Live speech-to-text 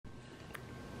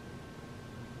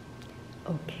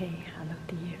Okay, hello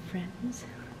dear friends.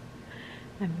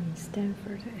 I'm in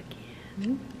Stanford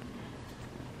again.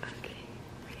 Okay,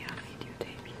 we are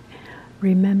videotaping.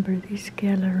 Remember this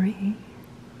gallery?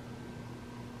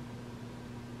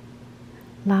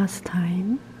 Last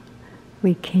time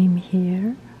we came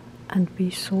here and we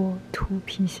saw two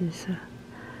pieces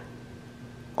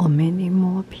or many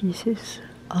more pieces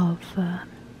of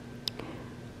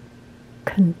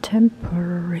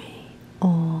contemporary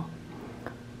or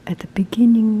at the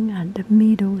beginning and the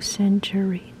middle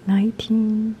century,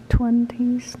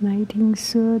 1920s,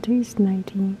 1930s,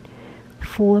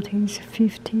 1940s,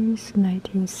 50s,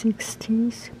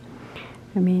 1960s.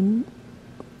 I mean,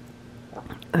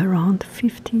 around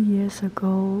 50 years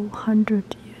ago,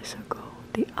 100 years ago,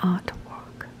 the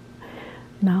artwork.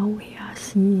 Now we are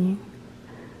seeing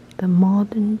the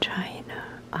modern China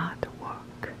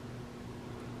artwork.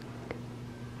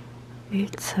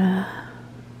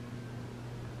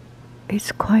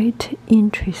 It's quite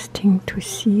interesting to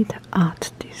see the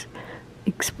art. This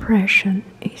expression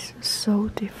is so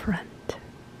different.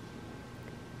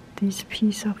 This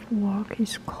piece of work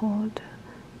is called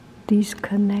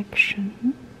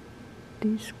Disconnection.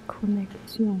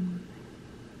 Disconnection.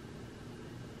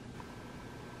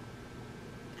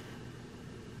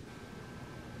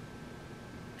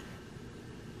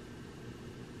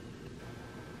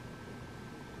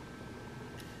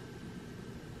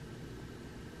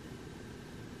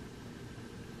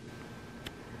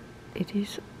 It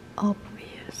is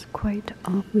obvious, quite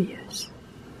obvious,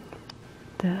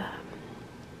 the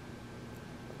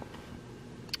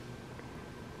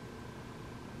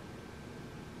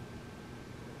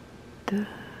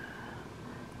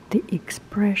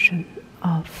expression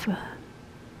of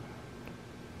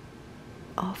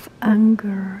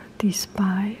anger,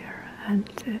 despair, and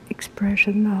the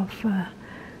expression of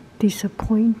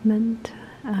disappointment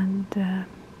and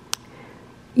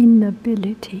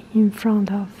inability in front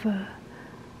of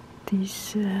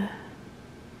these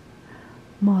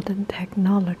modern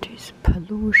technologies,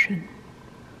 pollution.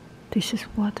 This is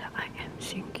what I am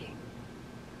thinking.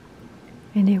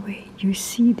 Anyway, you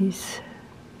see this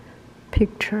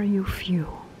picture, you feel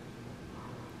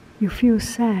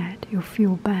sad, you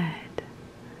feel bad,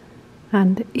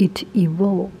 and it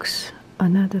evokes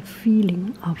another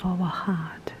feeling of our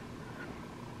heart.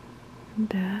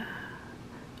 The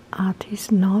art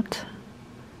is not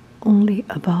only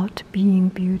about being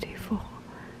beautiful,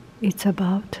 it's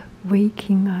about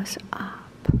waking us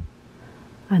up,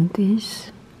 and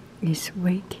this is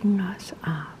waking us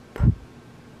up.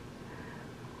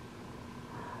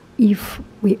 If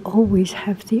we always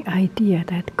have the idea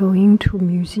that going to a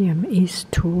museum is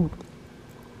to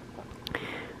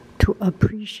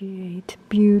appreciate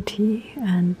beauty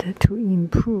and to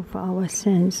improve our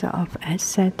sense of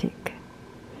aesthetic,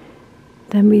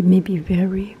 then we may be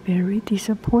very, very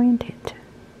disappointed.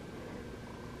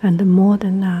 And more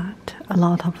than that, a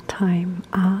lot of time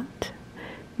art,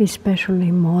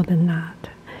 especially modern art,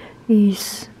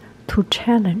 is to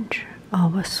challenge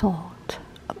our thought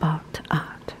about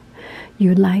art.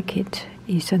 You like it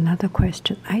is another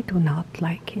question. I do not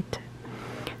like it.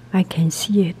 I can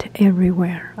see it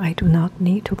everywhere. I do not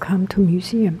need to come to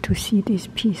museum to see this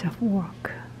piece of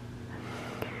work.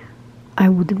 I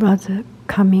would rather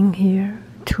coming here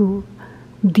to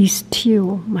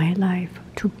distill my life,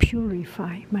 to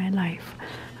purify my life,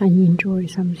 and enjoy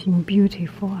something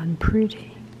beautiful and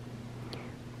pretty.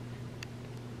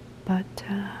 But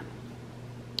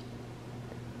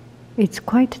it's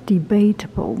quite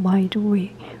debatable why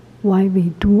we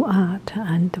do art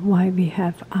and why we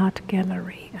have art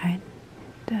gallery,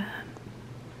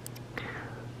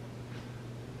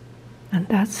 and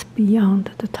that's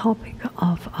beyond the topic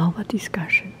of our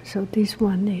discussion. So this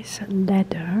one is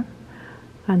leather,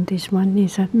 and this one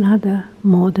is another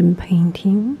modern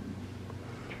painting,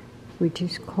 which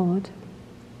is called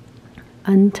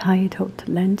Untitled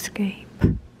Landscape.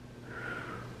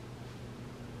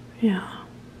 Yeah.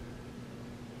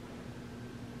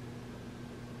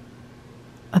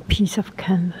 A piece of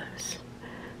canvas.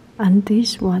 And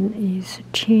this one is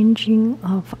changing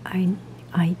of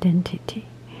identity.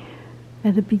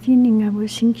 At the beginning I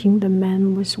was thinking the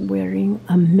man was wearing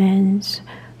a man's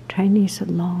Chinese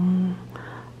long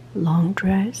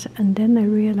dress, and then I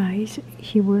realized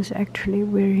he was actually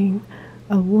wearing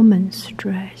a woman's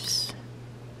dress.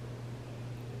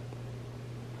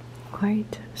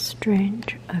 Quite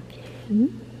strange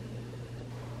again.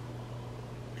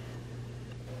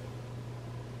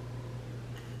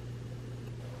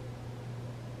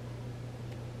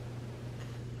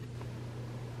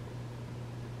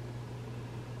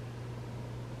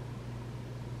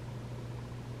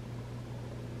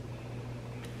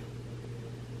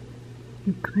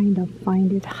 you kind of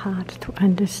find it hard to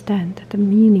understand the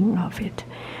meaning of it.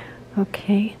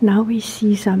 Okay, now we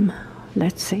see some,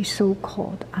 let's say,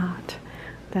 so-called art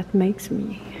that makes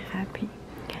me happy.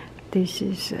 This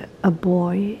is a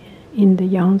boy in the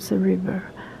Yangtze River,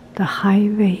 the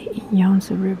highway in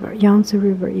Yangtze River. Yangtze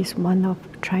River is one of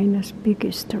China's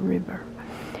biggest river.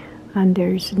 And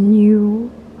there's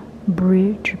new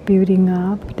bridge building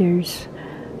up, there's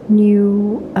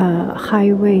new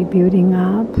highway building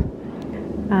up,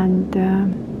 and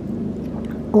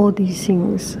all these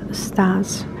things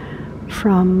starts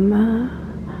from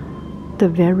the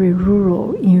very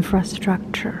rural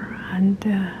infrastructure. And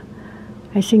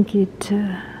I think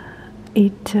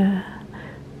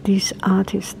this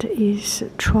artist is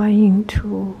trying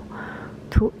to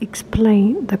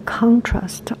explain the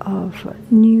contrast of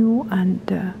new and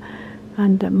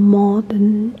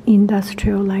modern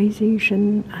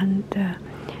industrialization and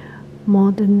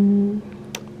modern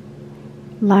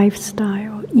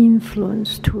lifestyle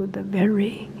influence to the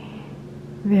very,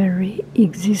 very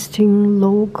existing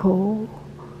local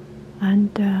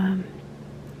and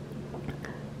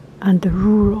the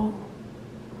rural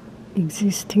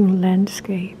existing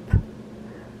landscape.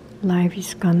 Life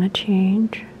is gonna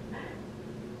change.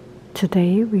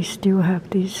 Today we still have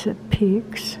these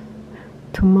pigs.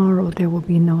 Tomorrow there will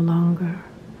be no longer,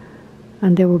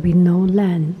 and there will be no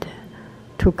land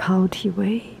to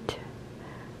cultivate.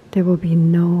 There will be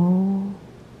no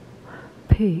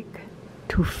pig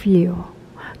to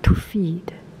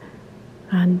feed,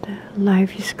 and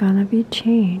life is gonna be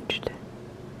changed.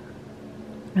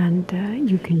 And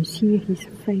you can see his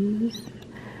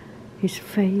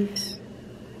face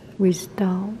with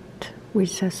doubt, with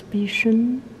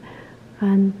suspicion,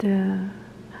 and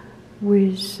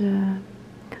with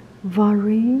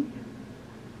worry,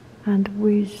 and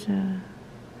with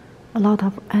a lot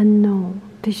of unknown.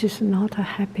 This is not a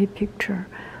happy picture.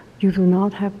 You do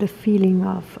not have the feeling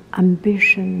of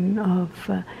ambition, of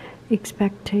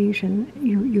expectation.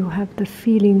 You have the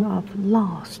feeling of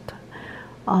lost,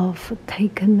 of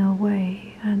taken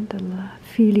away, and the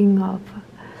feeling of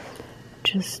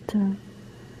just a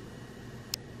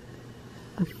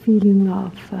feeling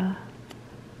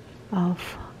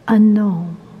of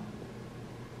unknown.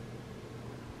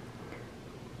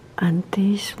 And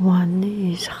this one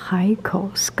is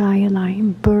Haikou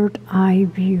skyline, bird eye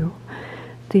view.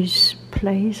 This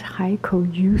place,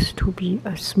 Haikou, used to be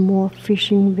a small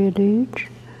fishing village,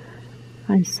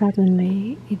 and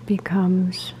suddenly it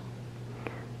becomes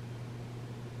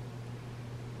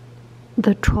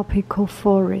the tropical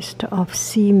forest of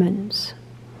Siemens,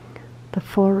 the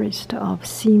forest of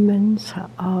Siemens,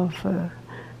 of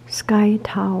sky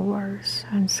towers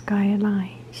and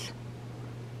skylines,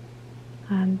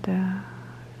 and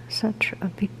such a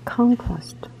big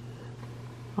contrast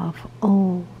of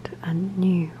old and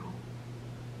new.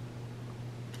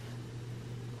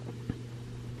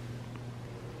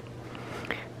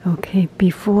 Okay,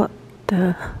 before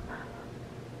the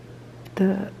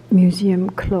museum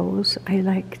closed, I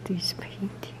like this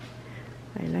painting.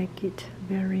 I like it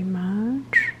very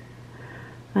much.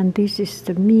 And this is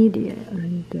the media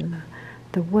and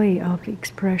the way of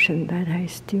expression that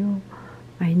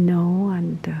I know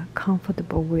and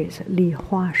comfortable with, Li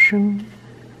Huasheng.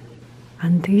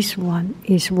 And this one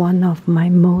is one of my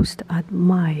most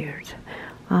admired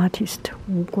artists,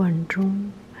 Wu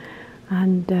Guanzhong.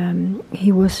 And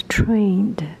he was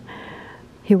trained.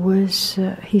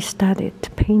 He studied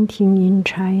painting in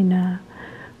China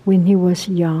when he was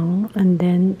young, and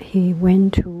then he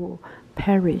went to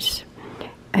Paris,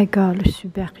 École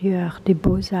Supérieure des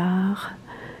Beaux-Arts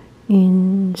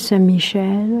in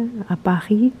Saint-Michel at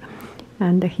Paris,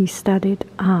 and he studied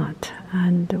art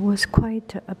and was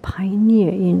quite a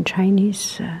pioneer in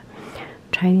Chinese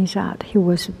art. He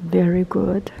was very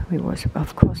good. He was,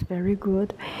 of course, very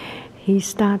good. He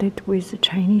started with the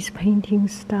Chinese painting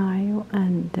style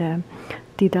and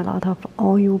did a lot of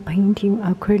oil painting,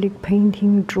 acrylic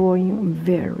painting, drawing,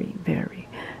 very, very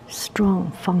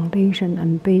strong foundation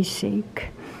and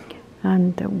basic,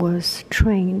 and was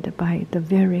trained by the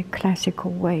very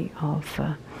classical way of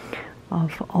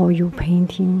oil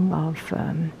painting, of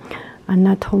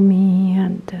anatomy,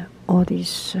 and all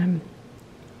these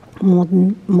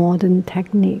modern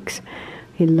techniques.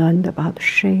 He learned about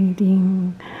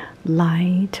shading,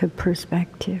 light,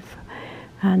 perspective,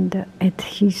 and at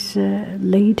his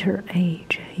later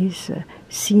age, his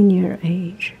senior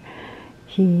age,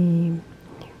 he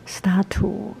started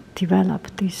to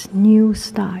develop this new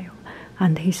style,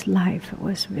 and his life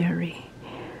was very,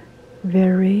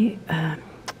 very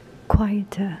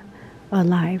quite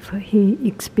alive. He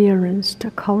experienced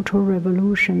a cultural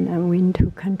revolution and went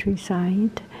to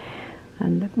countryside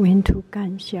and went to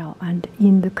Ganxiao, and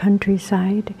in the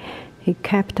countryside he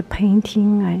kept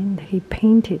painting, and he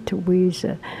painted with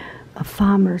a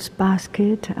farmer's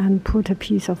basket and put a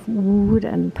piece of wood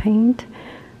and paint,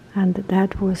 and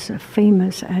that was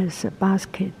famous as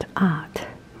basket art.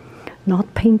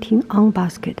 Not painting on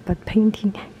basket, but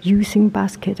painting using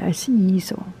basket as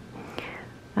easel.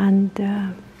 And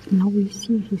now we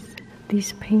see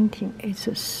this painting is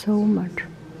so much.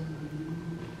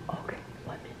 Okay,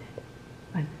 1 minute.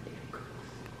 I'm leaving.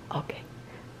 Okay,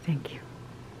 thank you.